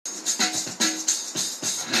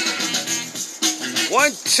1,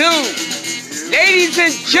 2. Ladies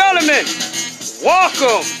and gentlemen,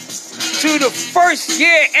 welcome to the first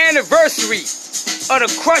year anniversary of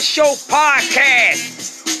the Crush Show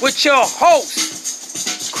podcast with your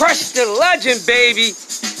host, Crush the Legend, baby.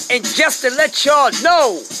 And just to let y'all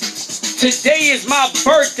know, today is my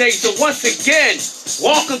birthday, so once again,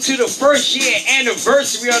 welcome to the first year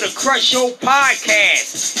anniversary of the Crush Show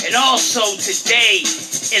podcast. And also today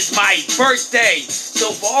is my birthday.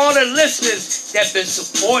 So for all the listeners that have been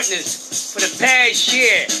supporting us for the past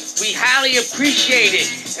year, we highly appreciate it.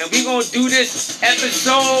 And we're going to do this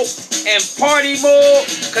episode in party mode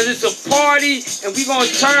because it's a party and we're going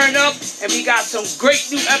to turn up. And we got some great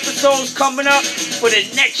new episodes coming up for the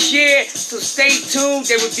next year. So stay tuned.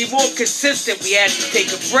 They will be more consistent. We had to take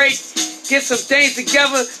a break, get some things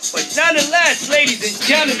together, but nonetheless, ladies and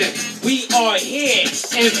gentlemen, we are here,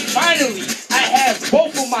 and finally, I have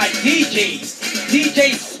both of my DJs,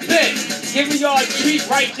 DJ Spin, giving y'all a treat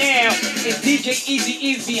right now, and DJ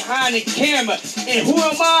Easy behind the camera, and who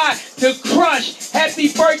am I? The Crush.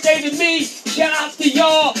 Happy birthday to me. Shout out to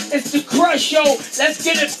y'all. It's the Crush Show. Let's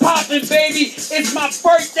get it poppin', baby. It's my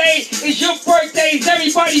birthday. It's your birthday. It's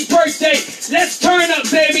everybody's birthday. Let's turn up,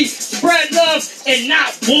 baby. Spread love and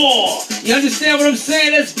not war. You understand what I'm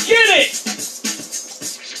saying? Let's get it.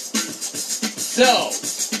 So,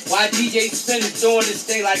 why DJ Spin is doing this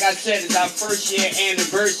thing, like I said, is our first year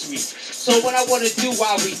anniversary. So what I want to do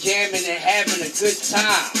while we jamming and having a good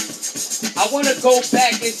time, I want to go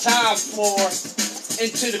back in time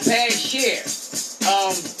into the past year.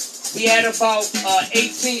 We had about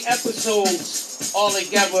 18 episodes all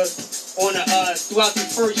together on throughout the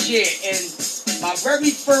first year, and my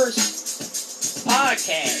very first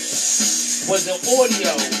podcast was an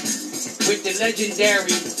audio with the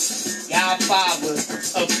legendary godfather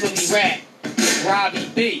of Philly rap, Robbie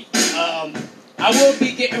B. I will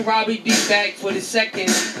be getting Robbie B back for the second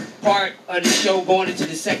part of the show, going into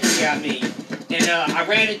the second year, And I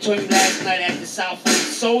ran into him last night at the South Philly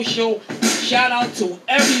Social. Shout out to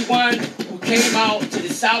everyone who came out to the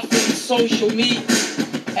South Philly Social meet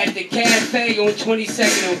at the cafe on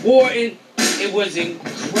 22nd and Wharton. It was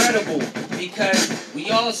incredible because we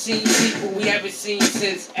all seen people we haven't seen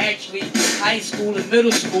since actually high school and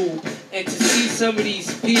middle school. And to see some of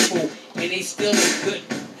these people and they still in good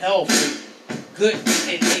health and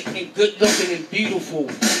good looking and beautiful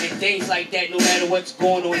and things like that, no matter what's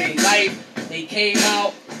going on in their life. They came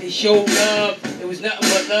out, they showed love, it was nothing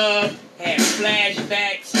but love, had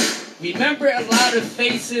flashbacks, remember a lot of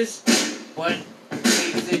faces, but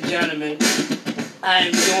ladies and gentlemen, I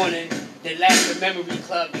am joining the Lack of Memory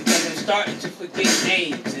Club because I'm starting to forget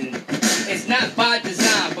names, and it's not by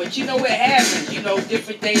design, but you know what happens, you know,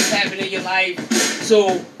 different things happen in your life,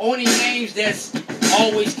 so only names that's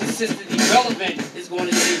always consistently relevant is going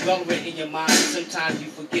to stay relevant in your mind. Sometimes you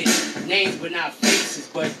forget names but not faces,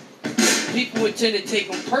 but people would tend to take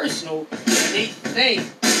them personal and they think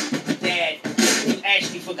that you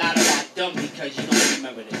actually forgot about them because you don't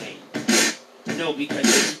remember the name. No,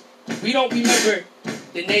 because we don't remember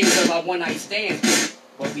the names of our one-night stands,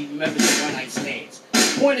 but we remember the one-night stands.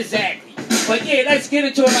 Point exactly. But yeah, let's get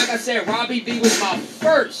into it. Like I said, Robbie B was my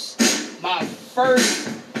first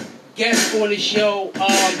guest on the show.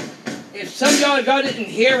 If some of y'all didn't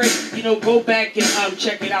hear it, you know, go back and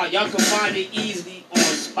check it out. Y'all can find it easily on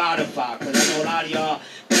Spotify, because I know a lot of y'all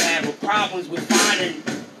have problems with finding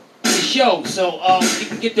the show. So you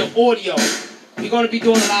can get the audio. We're going to be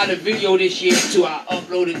doing a lot of video this year too. I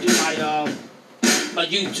upload it to my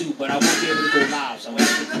YouTube, but I won't be able to go live. So I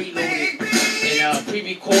have to preload it and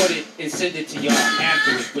pre-record it and send it to y'all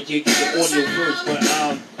afterwards. But you get the audio first. But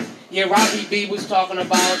yeah, Robbie B was talking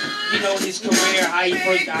about, you know, his career, how he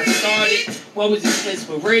first got started, what was his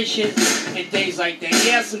inspiration, and things like that. He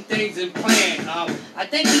has some things in plan. I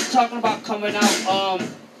think he's talking about coming out on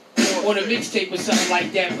a mixtape or something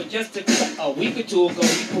like that, but just a week or two ago,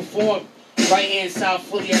 he performed right here in South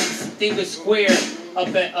Philly at the Stinger Square up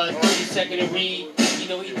at 32nd and Reed. You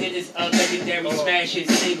know, he did his legendary smash hit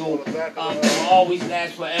single, that will always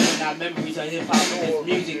last forever, not memories of hip-hop and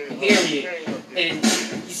his music, period. And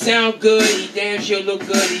he sound good, he damn sure look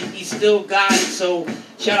good, he still got it, so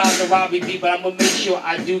shout out to Robbie B, but I'm going to make sure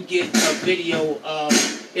I do get a video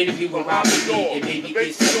interview with Robbie B and maybe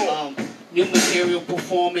get some new material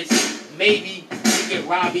performance, maybe to get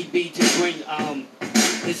Robbie B to bring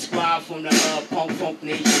his squad from the Punk Funk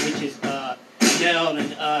Nation, which is Nell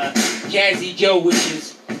and Jazzy Joe, which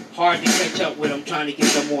is hard to catch up with. I'm trying to get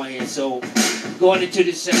them on here, so going into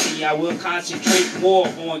the second year, I will concentrate more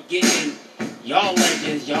on getting y'all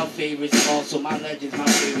legends, y'all favorites, also my legends, my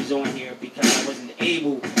favorites on here, because I wasn't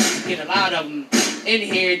able to get a lot of them in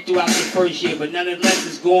here throughout the first year, but nonetheless,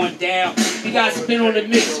 it's going down. We got Spin on the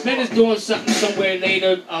mix. Spin is doing something somewhere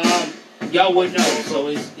later. Y'all would know. So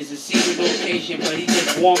it's a secret location, but he's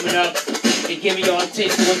just warming up and giving y'all a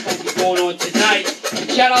taste of what's going to be going on tonight.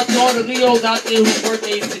 Shout out to all the Leos out there whose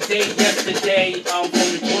birthdays today, yesterday, from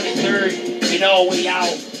the 23rd and all the way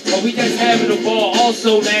out. But we just having a ball.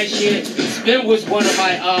 Also last year, Spin was one of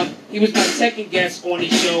my, he was my second guest on the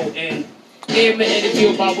show, and gave him an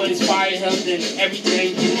interview about what inspired him and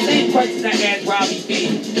everything. The same questions I asked Robbie B.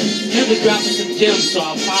 He was dropping some gems, so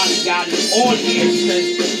I finally got him on here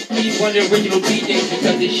because he's one of the original DJs,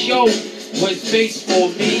 because the show was based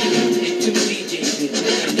on me and two DJs,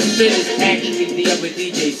 and the Spin is actually the other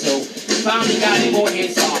DJ, so finally got him on here,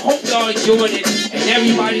 so I hope y'all enjoyed it, and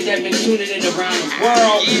everybody that's been tuning in around the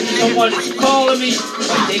world, someone is calling me,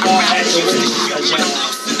 but they all had to wait because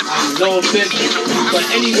I'm a little busy, but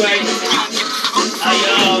anyway,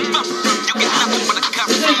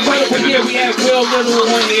 it's incredible here. We have Will Little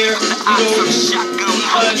on here.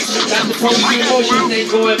 Got the Poetry Emotion thing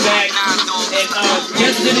going back. And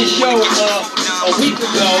just did a show a week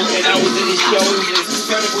ago, and I was in the show. It was an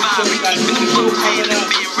incredible show. We got a new show coming up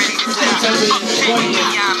September the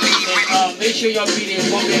 20th. And make sure y'all be there.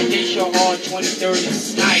 One Man Day Show Hall, 23rd in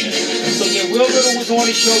Snyder. So yeah, Will Little was on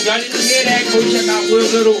the show. Y'all didn't hear that? Go check out Will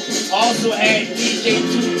Little. Also had DJ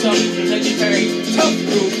Two Tough, the legendary Tough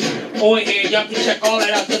Group, on here. Y'all can check all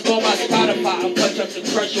that out. Just go on my Spotify and punch up the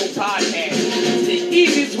Crush Show podcast. It's the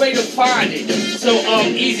easiest way to find it. So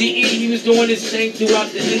Easy E, he was doing this thing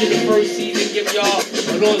throughout the end of the first season. Give y'all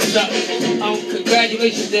a little something.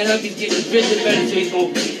 Congratulations to him. He's getting his vision better, so he's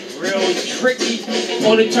gonna be real tricky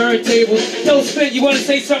on the turntable. Yo, Spin, you want to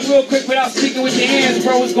say something real quick without speaking with your hands,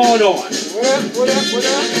 bro? What's going on? What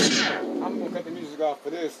up? I'm gonna cut the music off for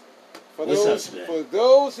this. For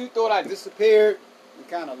those who thought I disappeared,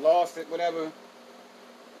 kind of lost it, whatever.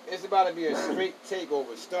 It's about to be a straight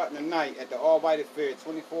takeover starting tonight at the All White Affair,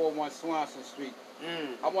 2401 Swanson Street.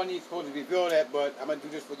 I wasn't even supposed to reveal that, but I'm going to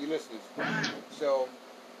do this for you listeners. So,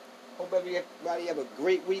 hope everybody have a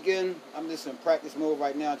great weekend. I'm just in practice mode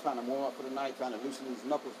right now, trying to warm up for the night, trying to loosen these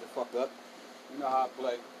knuckles the fuck up. You know how I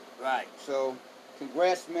play. Right. So,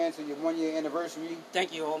 congrats, man, to your 1-year anniversary.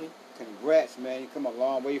 Thank you, homie. Congrats, man. You come a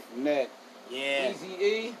long way from that. Yeah. Easy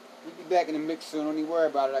E. We'll be back in the mix soon. Don't even worry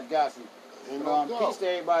about it. I got you. Peace to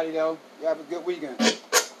everybody, though. You have a good weekend.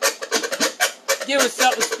 Give us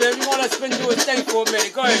something, Spin. We want to Spin do his thing for a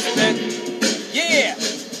minute. Go ahead, Spin. Yeah.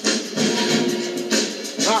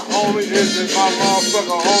 Not only is it my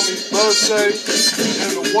motherfucking homie's birthday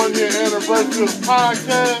and the 1-year anniversary of the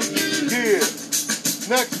podcast,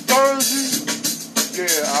 next Thursday,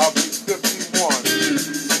 I'll be 51. You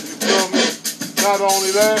feel me? Not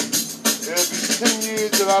only that, it'll be 10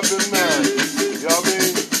 years that I've been married. You know what I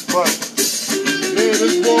mean? But me and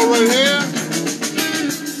this boy right here,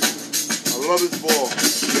 I love this boy.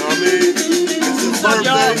 You know what I mean? It's his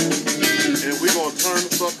birthday, and we gonna turn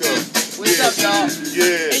the fuck up. What's up, y'all?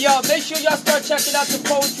 Yeah. Hey, y'all, make sure y'all start checking out the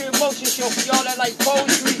Poetry Emotion Show for y'all that like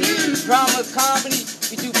poetry, drama, comedy.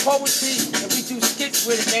 We do poetry, and we do skits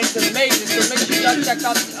with it, man. It's amazing. So make sure y'all check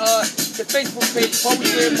out the Facebook page,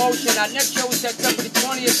 Poetry Emotion. Our next show is September the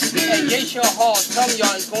 20th at Geisha Hall. I'm telling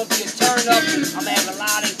y'all, it's going to be a turn up. I'm going to have a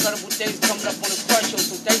lot of incredible things coming up on the Crush Show,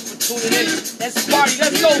 so thanks for tuning in. Let's party.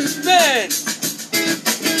 Let's go, Spin!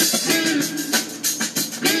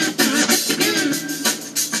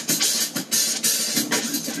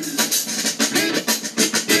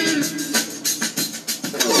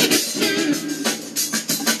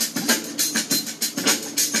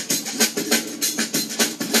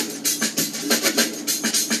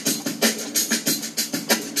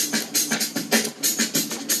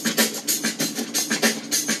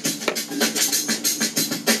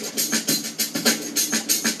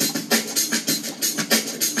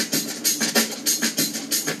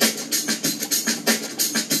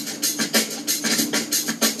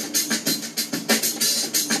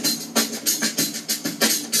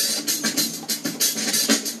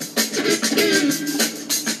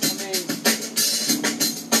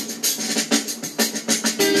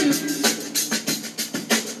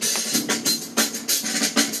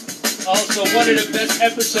 Also, one of the best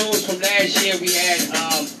episodes from last year, we had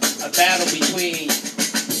a battle between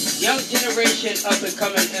young generation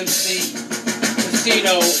up-and-coming MC,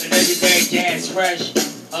 Casino, and legendary Jazz Fresh.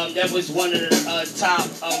 That was one of the top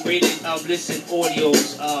rated listen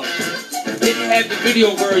audios. Didn't have the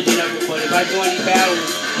video version of it, but if I do any battles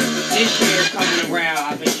this year coming around,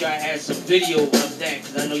 I make sure I have some video of that,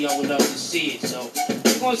 because I know y'all would love to see it. So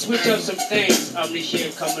we're going to switch up some things this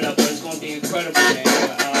year coming up, but it's going to be incredible, man.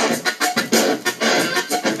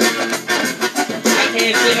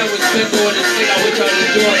 can't say that was spent on this thing. I wish y'all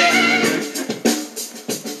enjoy that.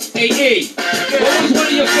 Hey, E, what was one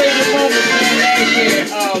of your favorite moments, man, last year?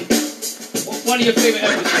 One of your favorite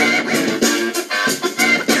episodes?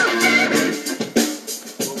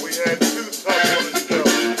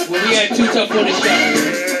 When we had Too Tough on the show.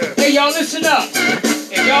 Yeah. Hey, y'all, listen up.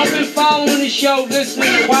 If y'all been following the show, listening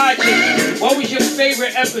and watching, what was your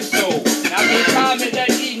favorite episode? Now, can comment, let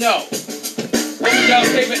me know. What was your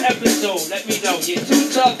favorite episode? Let me know. You're Too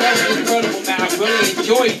Tough. That was incredible, man. I really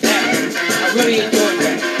enjoyed that.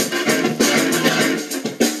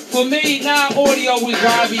 For me, non-audio was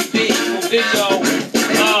Robbie B. For video,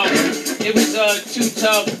 it was Too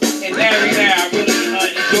Tough and Larry There. I really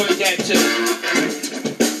enjoyed that too.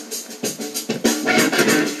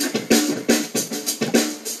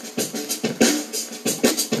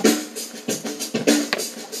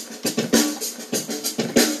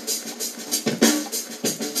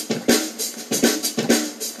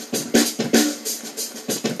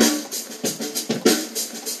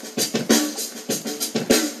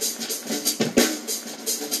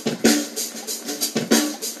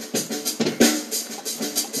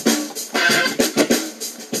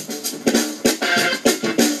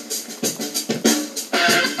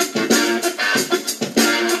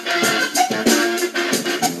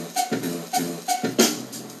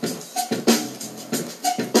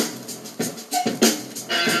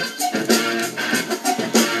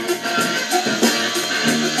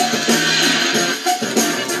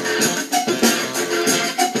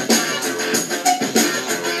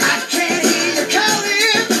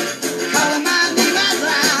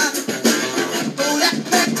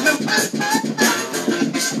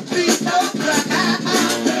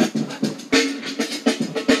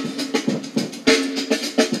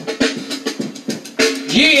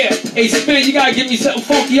 Yeah, hey Spin, you gotta give me something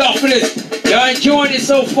funky off for this. Y'all enjoying it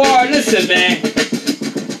so far? Listen, man.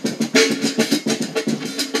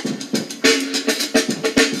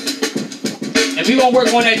 And we gonna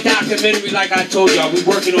work on that documentary like I told y'all. We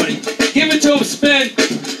working on it. Give it to him, Spin.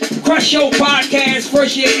 Crush Show Podcast,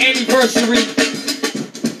 first year anniversary.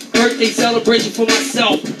 Birthday celebration for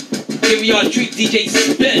myself. Giving y'all a treat, DJ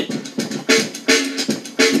Spin.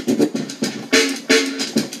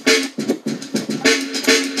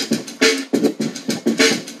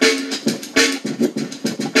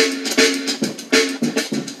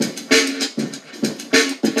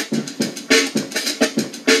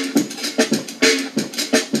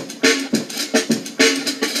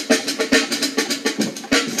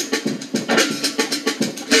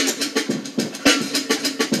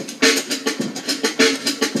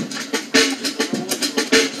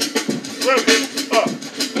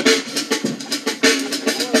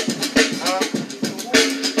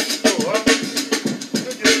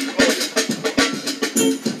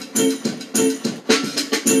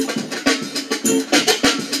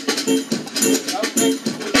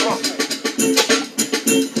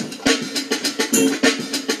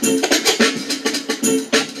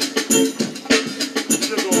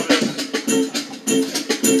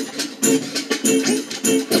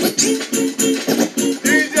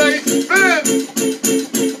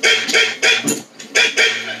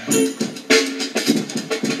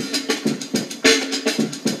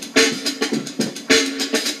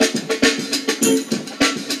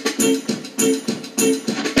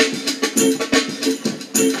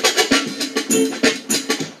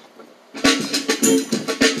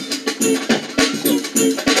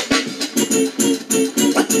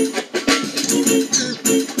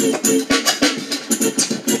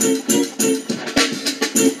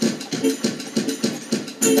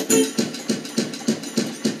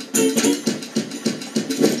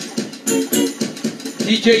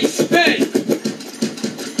 DJ Spin.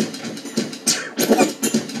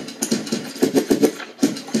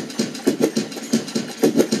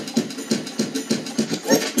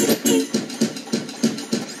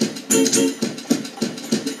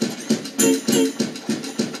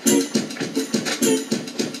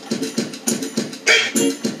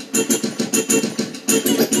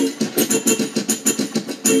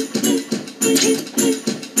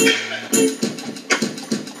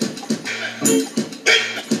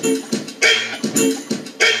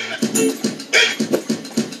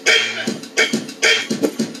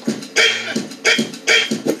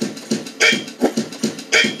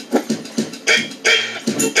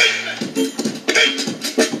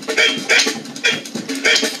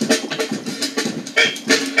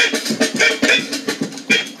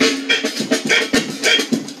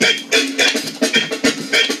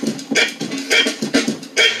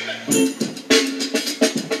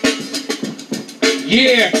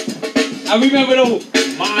 Yeah, I remember those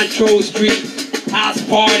Montrose Street house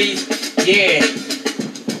parties. Yeah.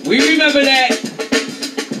 We remember that.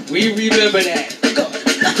 We remember that.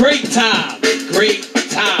 Great time. Great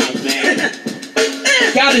time, man.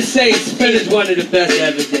 Gotta say, Spin is one of the best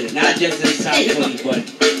that ever did it. Not just in South Philly, but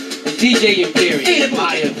DJ Imperial, in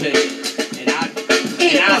my opinion.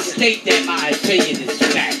 And I'll state that my opinion is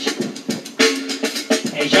fact.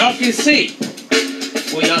 As y'all can see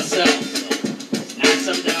for yourselves. So it's not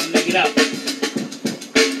something I'm making up.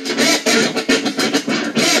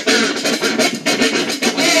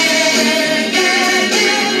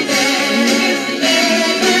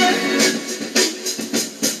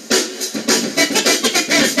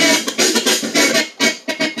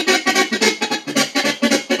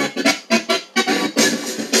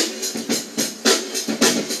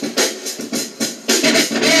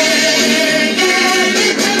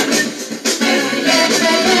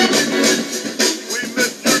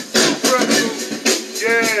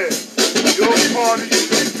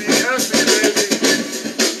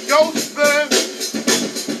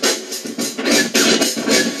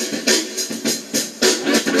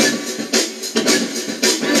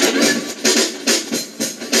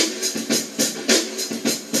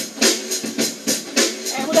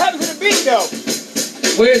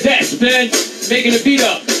 Where's that, Spin? Making the beat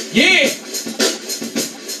up. Yeah!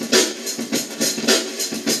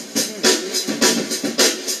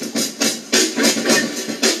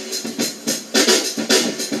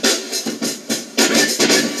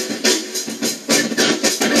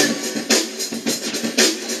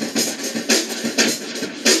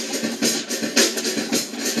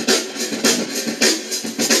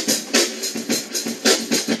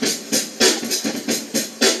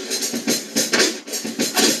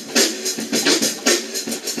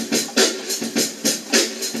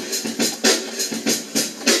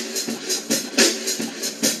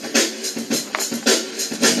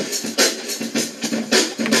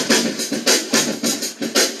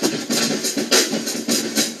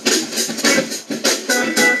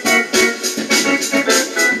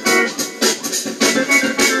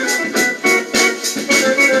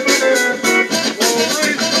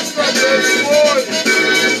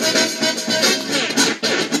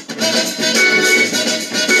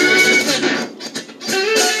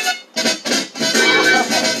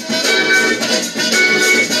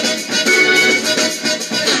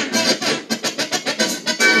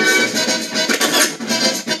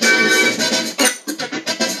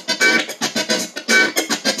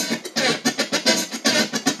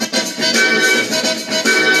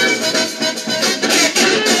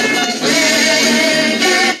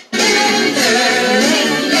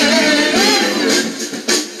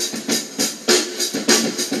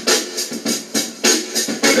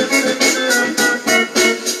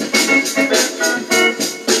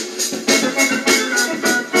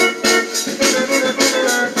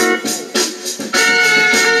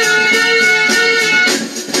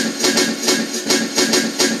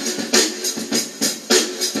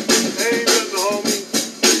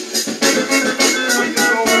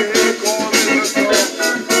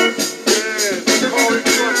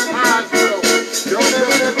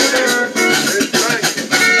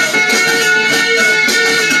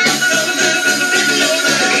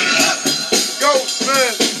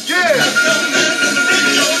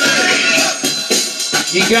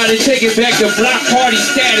 You gotta take it back to block party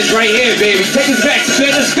status right here, baby. Take us back,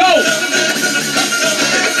 Spin. Let's go!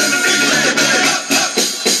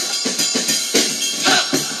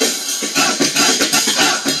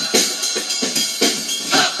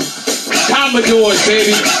 Commodores,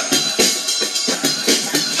 baby.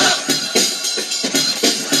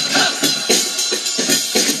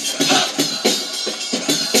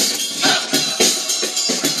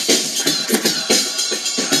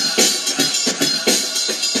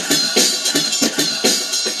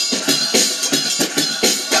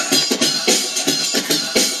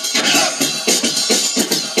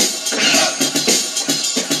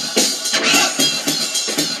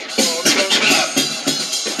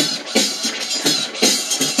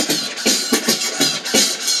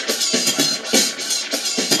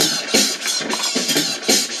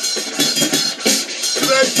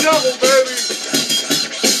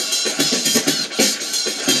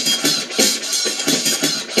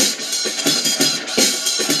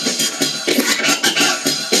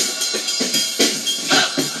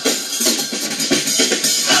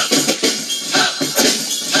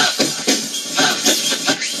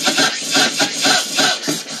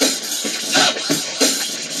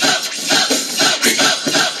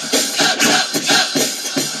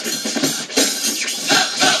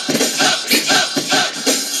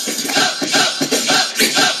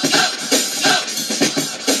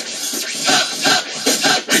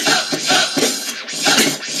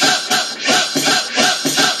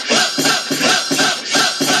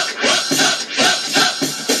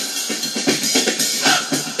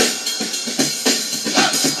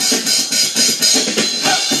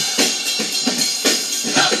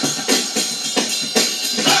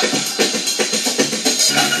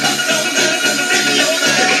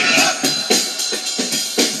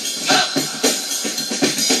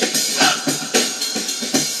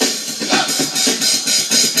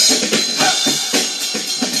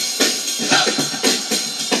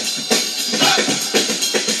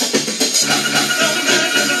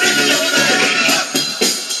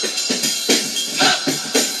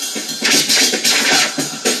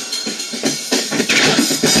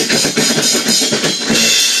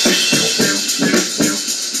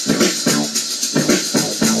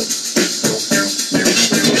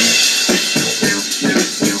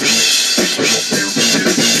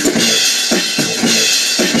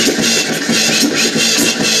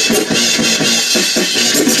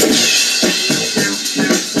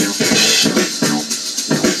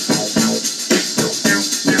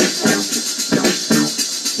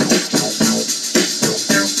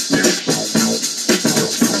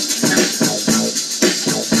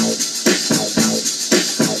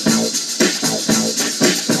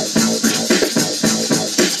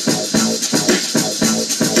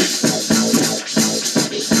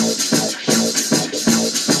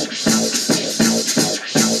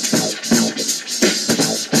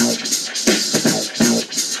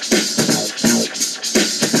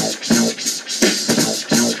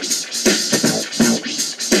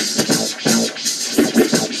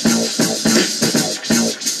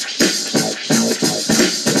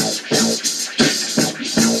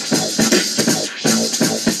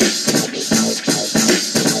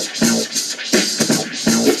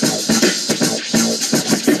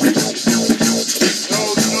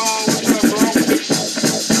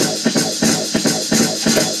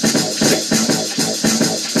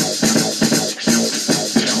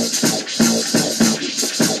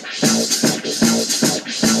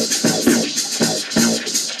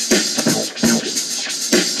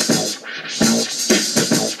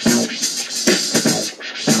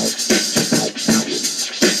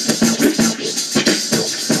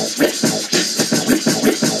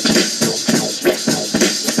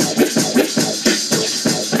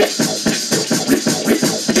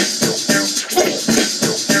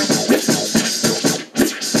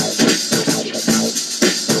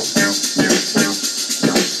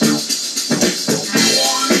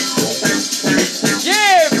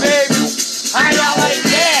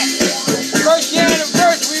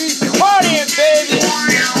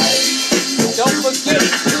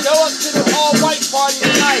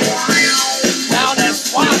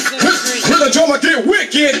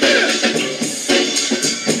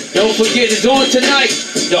 Don't forget, it's on tonight.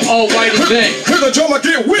 The all-white event. Hear the drummer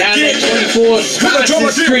get wicked. Down at 24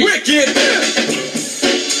 Wisconsin Street. Wicked.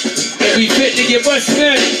 And we fit to get what's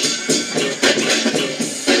good.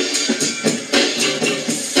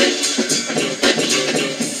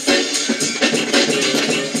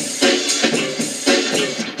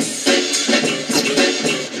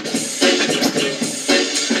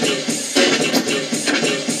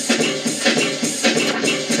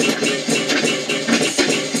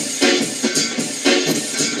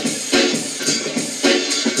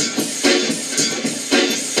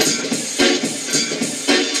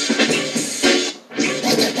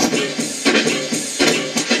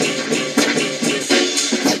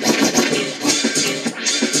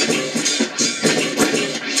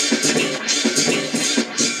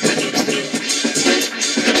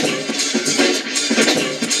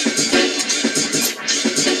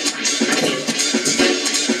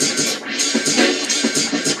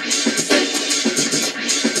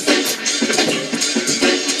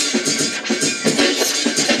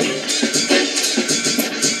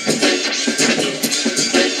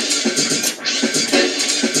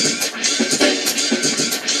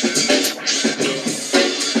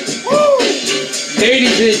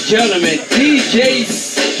 Ladies and gentlemen, DJ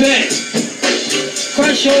Spin,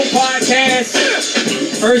 Crush Show Podcast,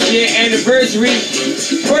 first year anniversary,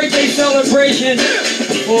 birthday celebration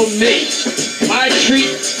for me. My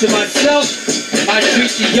treat to myself, my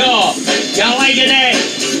treat to y'all. Y'all liking that?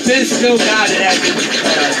 Spin still got it after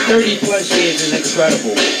 30 plus years is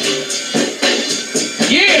incredible.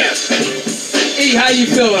 Yeah! E, how you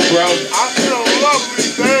feeling, bro? I feel lovely,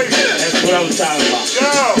 baby. That's what I'm talking about.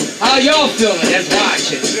 Yo. How y'all feeling that's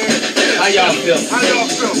watching? How y'all feeling? How y'all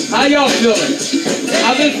feeling? How y'all feeling?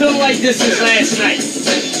 I've been feeling like this since last night.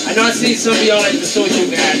 I know I seen some of y'all at the social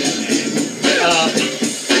gathering, man.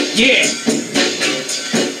 Yeah.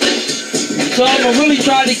 So I'm gonna really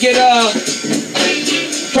try to get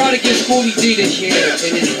Schoolie D this year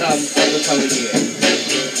in this upcoming year.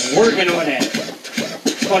 Working on that.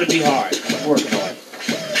 It's gonna be hard. I'm working on it.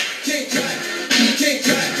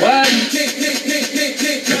 What?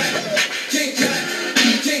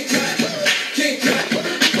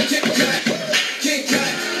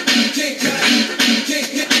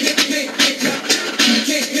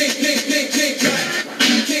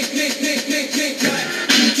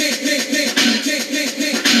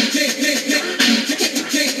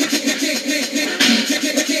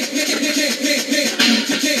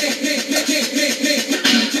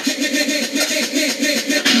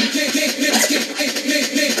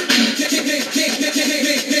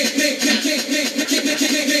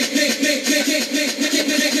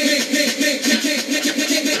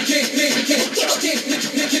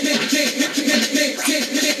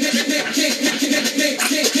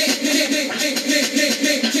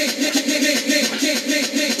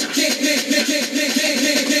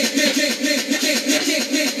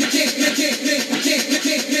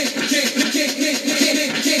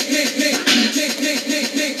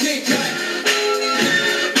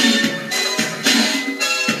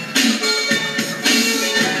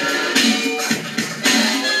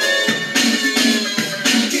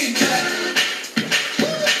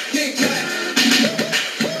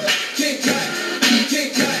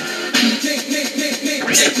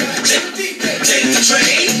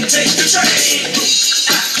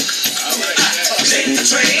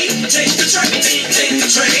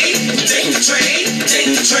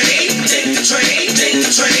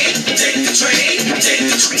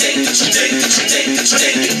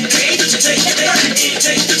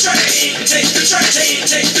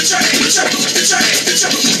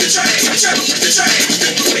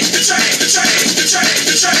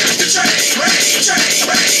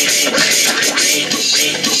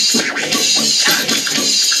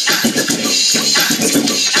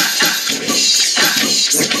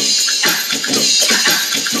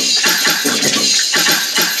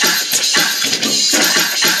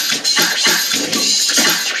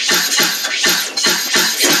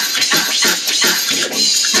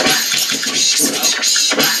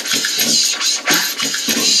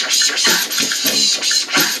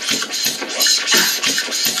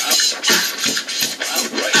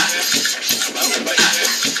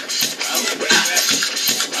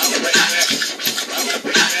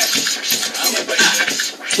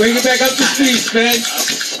 Bring it back up to speed, man.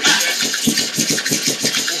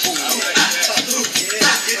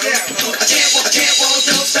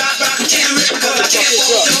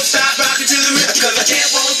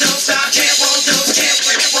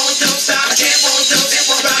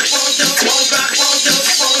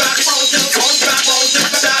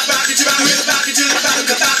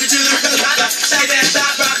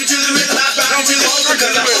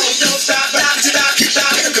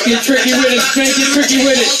 Get tricky with it, spin, get tricky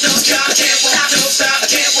with it.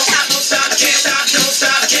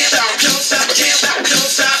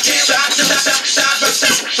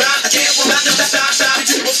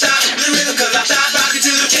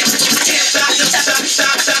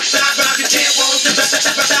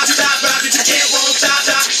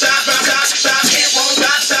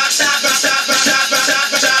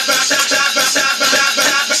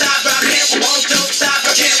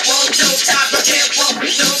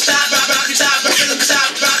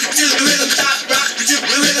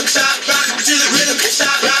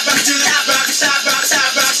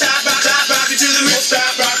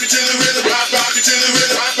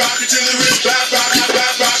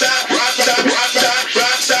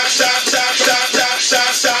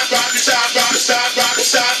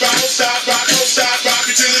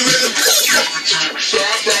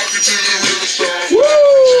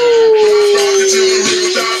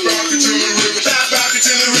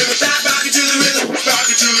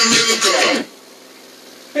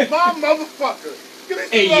 My motherfucker. Give me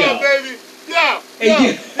some Hey, love, yo. baby. Yo.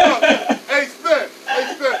 Hey, Spin.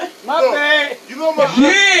 My Look, bad. You know my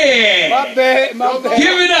Yeah! My bad. My bad.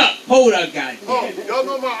 Give it up. Hold up, goddamn. y'all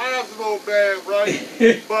know my eyes a little bad,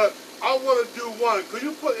 right? But I want to do one. Could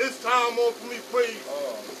you put It's Time on for me, please?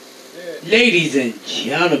 Oh, shit. Ladies and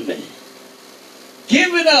gentlemen,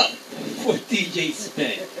 give it up for DJ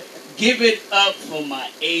Spin. Give it up for my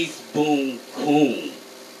Ace Boom Coon.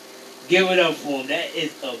 Give it up for him. That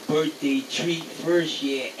is a birthday treat, first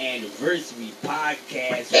year anniversary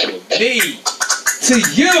podcast for me to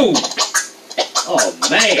you. Oh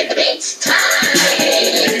man. It's time.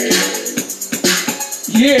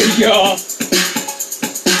 Yeah, y'all.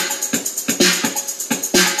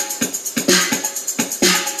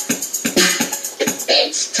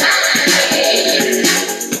 It's time.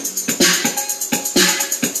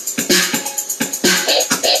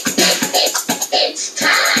 It's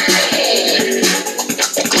time.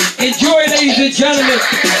 Enjoy, ladies and gentlemen.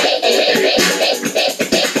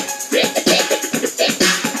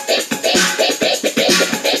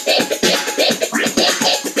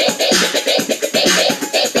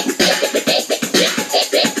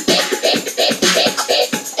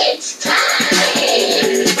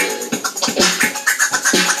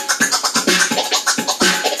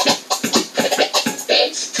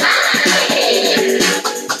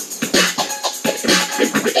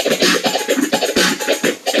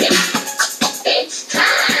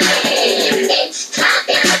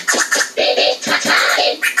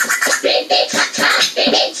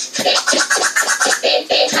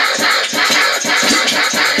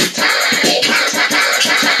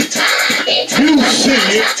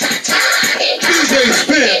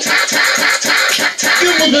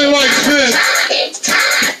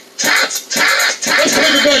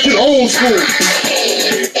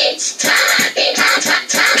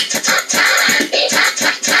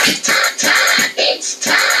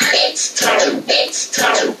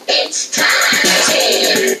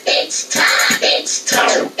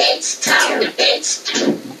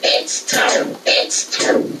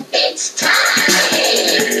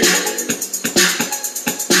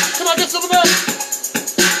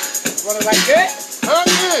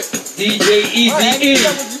 DJ Easy E.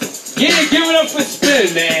 Yeah, give it up for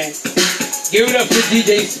Spin, man. Give it up for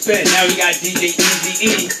DJ Spin. Now we got DJ Easy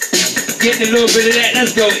E. Getting a little bit of that.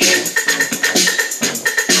 Let's go, E.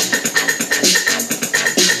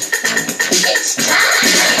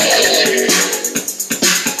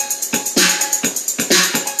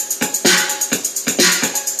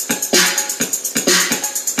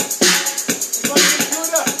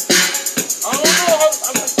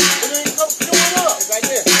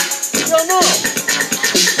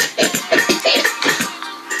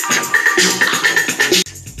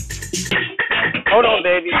 Hold on,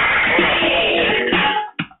 baby.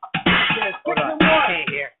 Hold on. I can't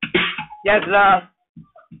hear. Yes, love.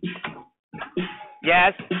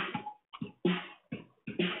 Yes.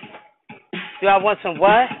 Do I want some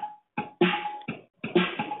what?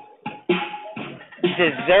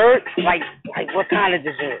 Dessert? Like what kind of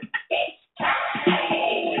dessert?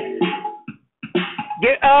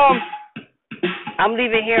 I'm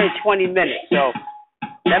leaving here in 20 minutes, so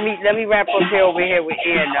let me wrap up here over here with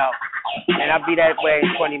Ian now. And I'll be that way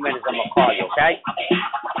in 20 minutes. I'm going to call you, okay?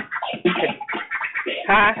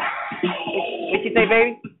 Huh? What you say,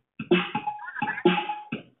 baby?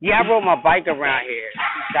 Yeah, I rode my bike around here.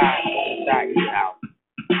 Inside your house.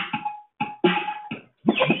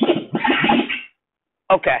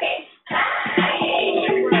 Okay.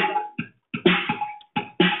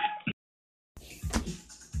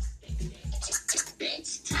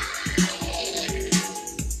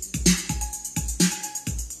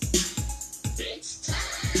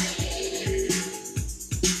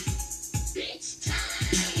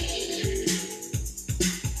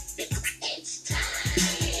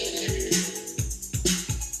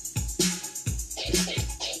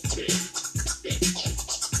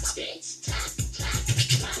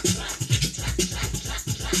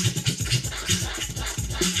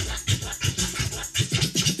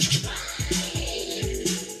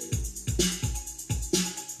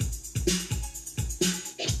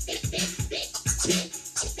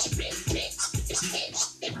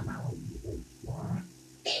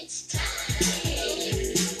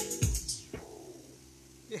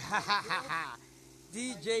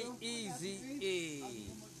 DJ Easy E.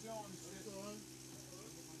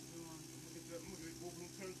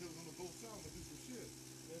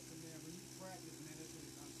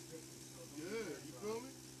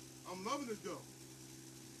 I'm loving it though.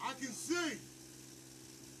 I can see.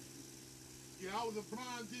 Yeah, I was a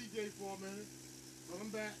blind DJ for a minute, but I'm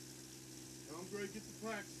back. And I'm going to get to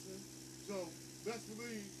practicing. So, best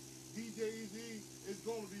believe DJ Easy is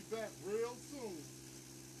going to be back real soon.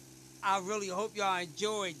 I really hope y'all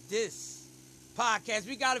enjoyed this podcast.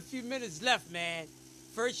 We got a few minutes left, man.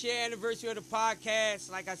 First year anniversary of the podcast,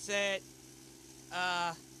 like I said.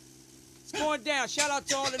 It's going down. Shout out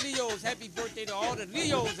to all the Leos. Happy birthday to all the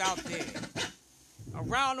Leos out there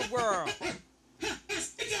around the world.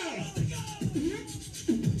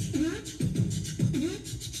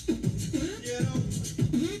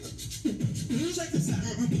 Check this out.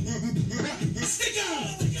 Stick up!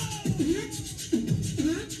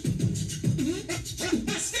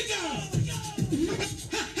 Stick up!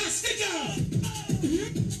 Stick up!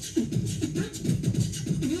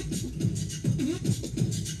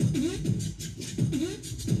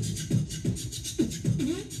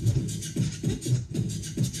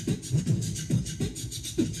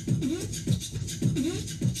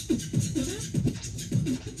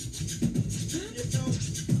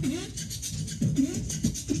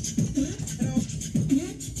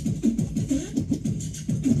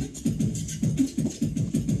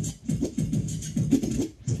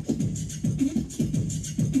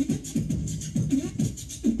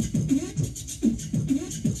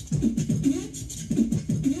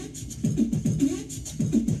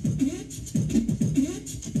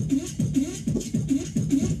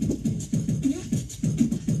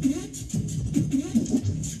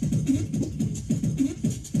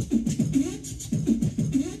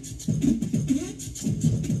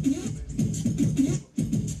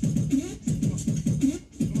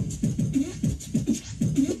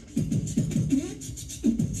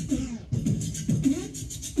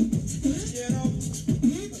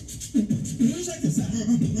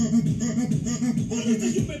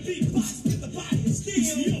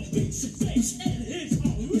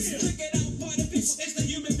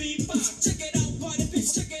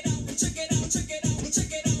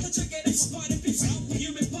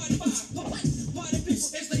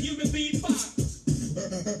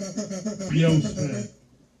 Yo, Stan.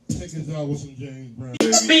 Take us out with some James Brown.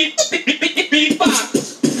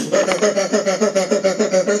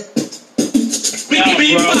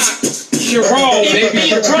 Sharon, baby,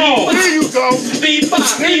 Sharon. There you go.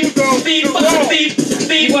 There you go.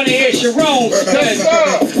 You want to hear Sharon? That's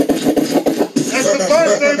the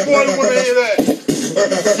birthday boy. Want to hear that?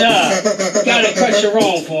 Sir, gotta cut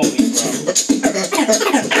Sharon for me,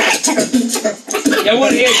 bro. Y'all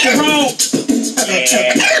want to hear Sharon?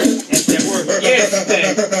 Yeah, that's that word. Yes,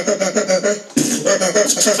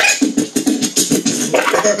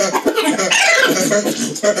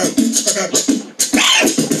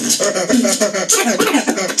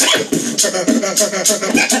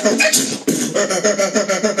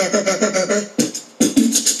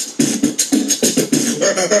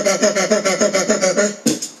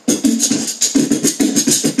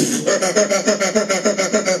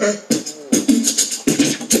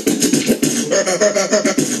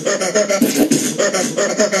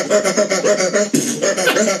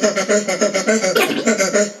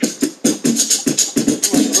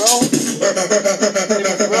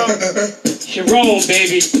 Sharon,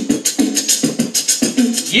 baby.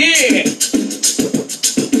 Yeah.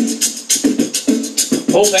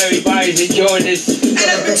 Hope everybody's enjoying this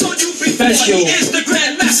special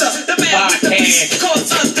podcast.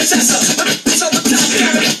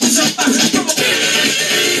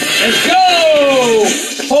 Let's go.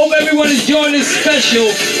 Hope everyone is enjoying this special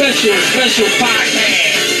podcast.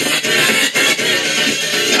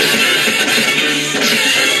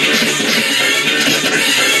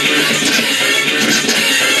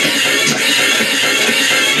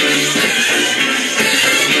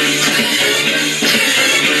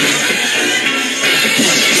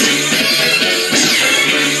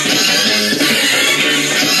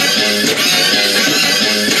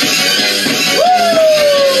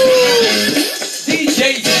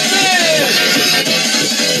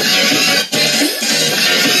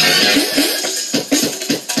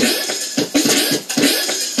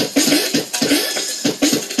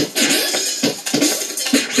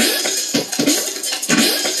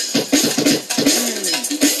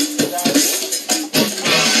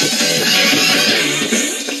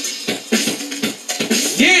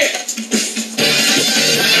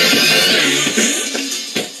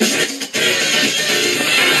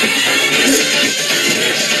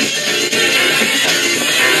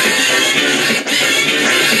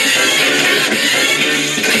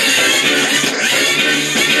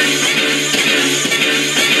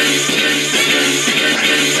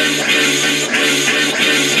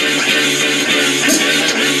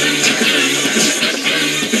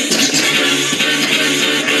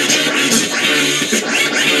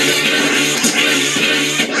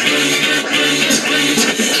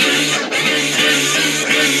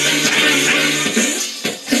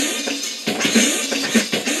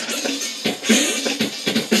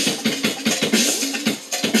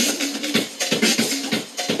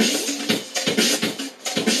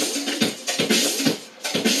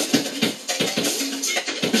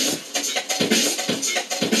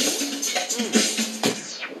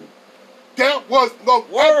 was no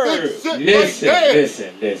epic shit Listen, right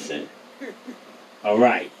there. listen. All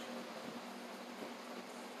right.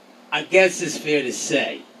 I guess it's fair to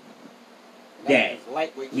say that was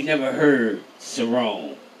lightweight. we never heard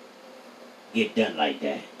Cerrone get done like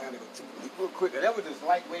that. Real quick, that was just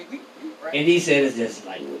lightweight. And he said it's just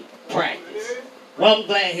lightweight. Practice. Well, I'm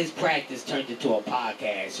glad his practice turned into a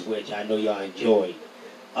podcast, which I know y'all enjoyed.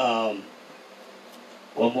 What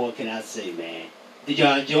more can I say, man? Did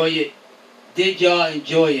y'all enjoy it? Did y'all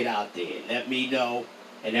enjoy it out there? Let me know.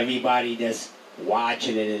 And everybody that's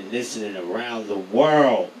watching it and listening around the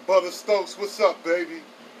world. Brother Stokes, what's up, baby?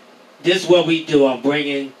 This is what we do. I'm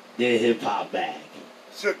bringing the hip-hop back.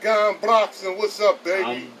 Shagan Broxton, what's up,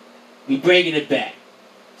 baby? We bringing it back.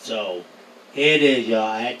 So, here it is, y'all.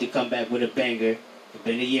 I had to come back with a banger. It's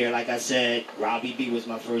been a year, like I said. Robbie B was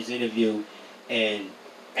my first interview. And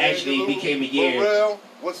actually, it became a year Burrell,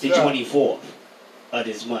 what's the up? 24th of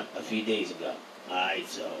this month, a few days ago. Alright,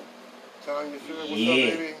 so. Tanya Sugar, what's Yeah.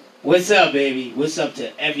 up, baby? What's up, baby? What's up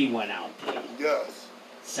to everyone out there? Yes.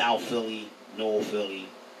 South Philly, North Philly,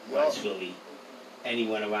 West Philly,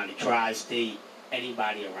 anyone around the tri-state,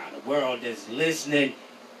 anybody around the world that's listening,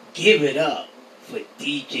 give it up for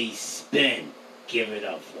DJ Spin. Give it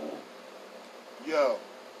up for him. Yo,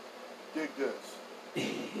 dig this.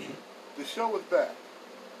 The show is back.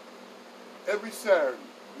 Every Saturday.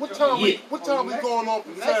 What time Yeah. we going on for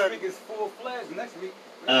Next Saturday? week is full-fledged. Next week.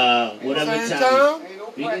 Whatever Same time. time? Ain't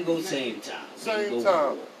no We can go practice same next time. We Same can go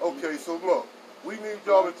time. Okay, so look. We need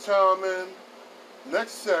y'all to chime in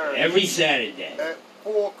next Saturday every Saturday. at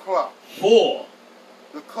 4 o'clock. 4.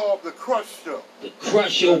 The Crush Show. The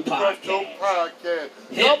Crush Show The Crush Show Podcast. podcast.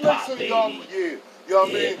 Y'all make Hip-hop, sure y'all, baby. yeah, you know what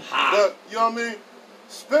I mean? Hip-hop. But, you know what I mean?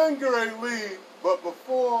 Spenger ain't leave, but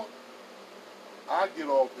before I get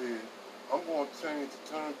off here, I'm going to change the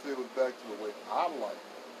turntables back to the way I like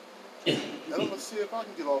it. And I'm going to see if I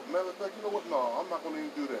can get off. Matter of fact, you know what? No, I'm not going to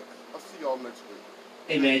even do that. I'll see y'all next week.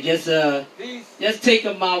 Hey man, Peace. just take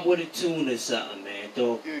them out with a tune or something, man.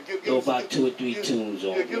 Throw Yeah, about 2 or 3 tunes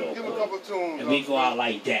on give real a quick. couple tunes. And we go out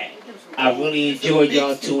like that. Give some I old- really give some enjoyed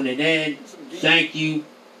y'all beats. tuning in. Give some beats. Thank you.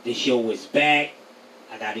 The show is back.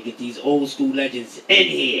 I got to get these old school legends in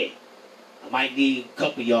here. I might need a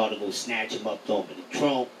couple of y'all to go snatch them up, throw them in the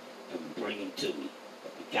trunk, and bring them to me.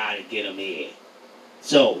 We got to get them here.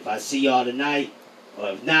 So, if I see y'all tonight, or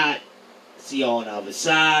if not, see y'all on the other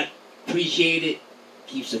side. Appreciate it.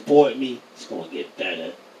 Keep supporting me. It's going to get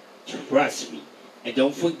better. Trust me. And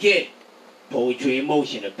don't forget, Poetry in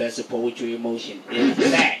Motion, the best of Poetry in Motion is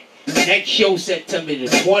back. Next show, September the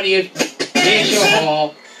 20th, National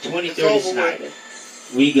Hall, 23rd It's over Snyder.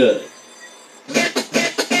 We good.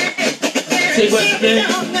 Say what's name? Where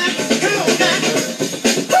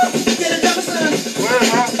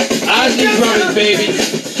am I? Ozzy Brothers, baby.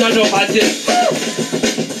 Y'all know about this.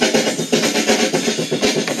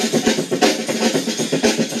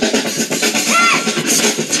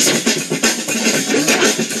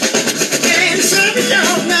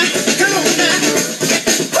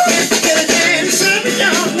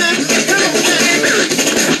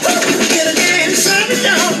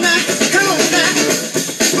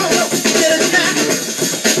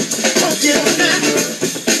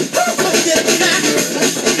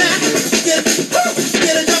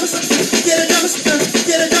 Get a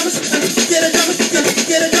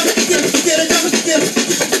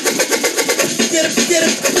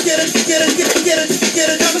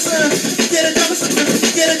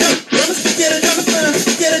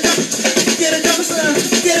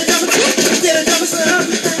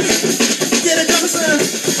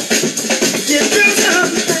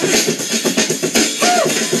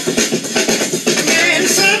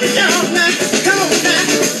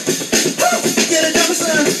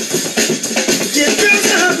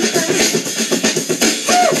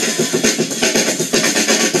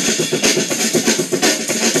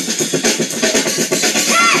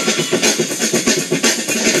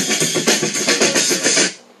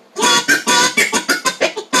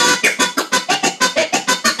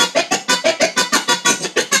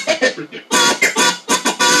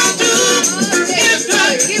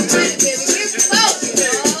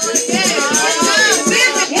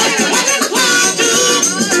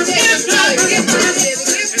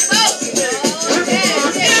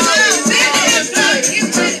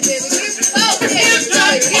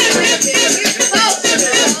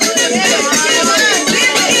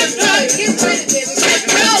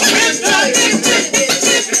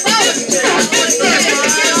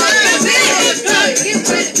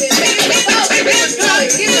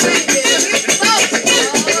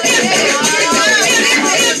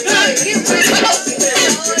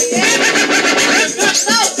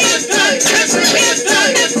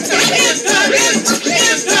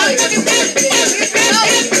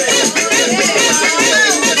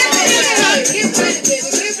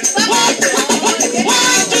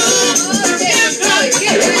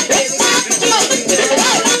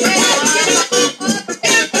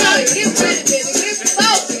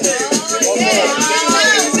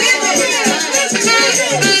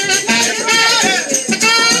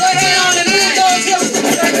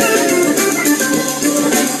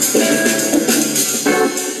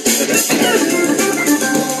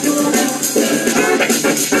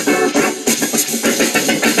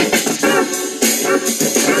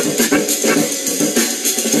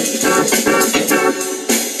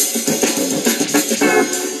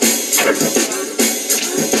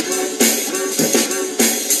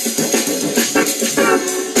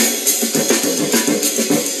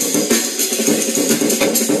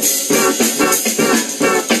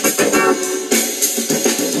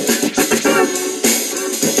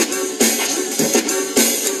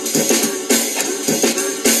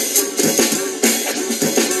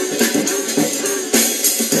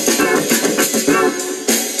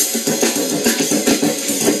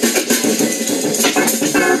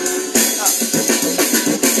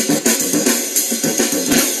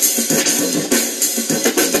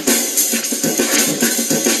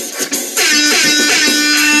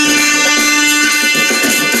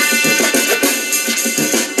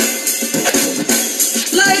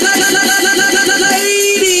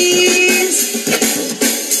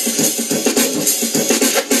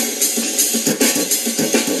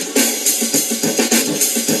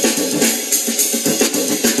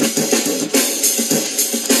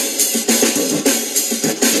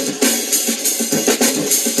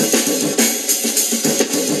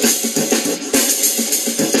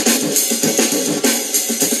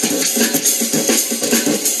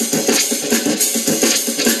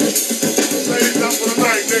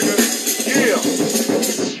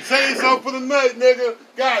mate, nigga.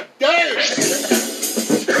 God damn.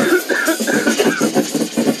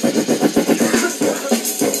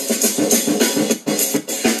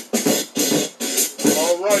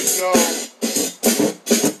 All right, y'all.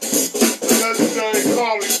 The legendary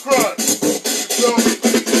Carly Crush. You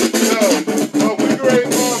feel me? Yo, we get ready,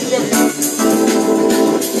 motherfucker.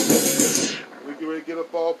 We get ready to get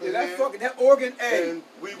up off of Yeah, here. that organ, hey. And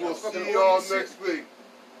we will fucking see y'all organ next week.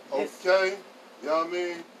 Okay? You know what I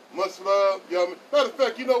mean? Much love. You know what I mean? Matter of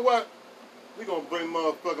fact, you know what? We gonna bring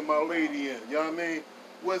motherfucking my lady in. You know what I mean?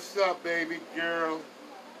 What's up, baby girl?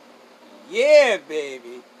 Yeah,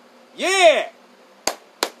 baby. Yeah.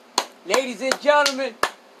 Ladies and gentlemen,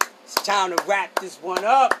 it's time to wrap this one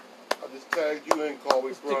up. I just tagged you in,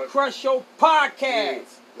 Carly It's the Crush. Crush Show podcast.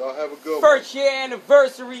 Y'all have a good one. First year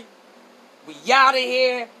anniversary. We out of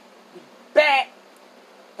here. We back.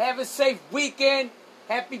 Have a safe weekend.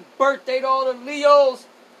 Happy birthday to all the Leos.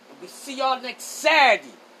 And we see y'all next Saturday,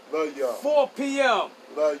 Love y'all. 4 p.m.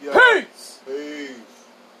 Love y'all. Peace. Peace.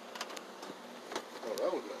 Oh,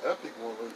 that was an epic one.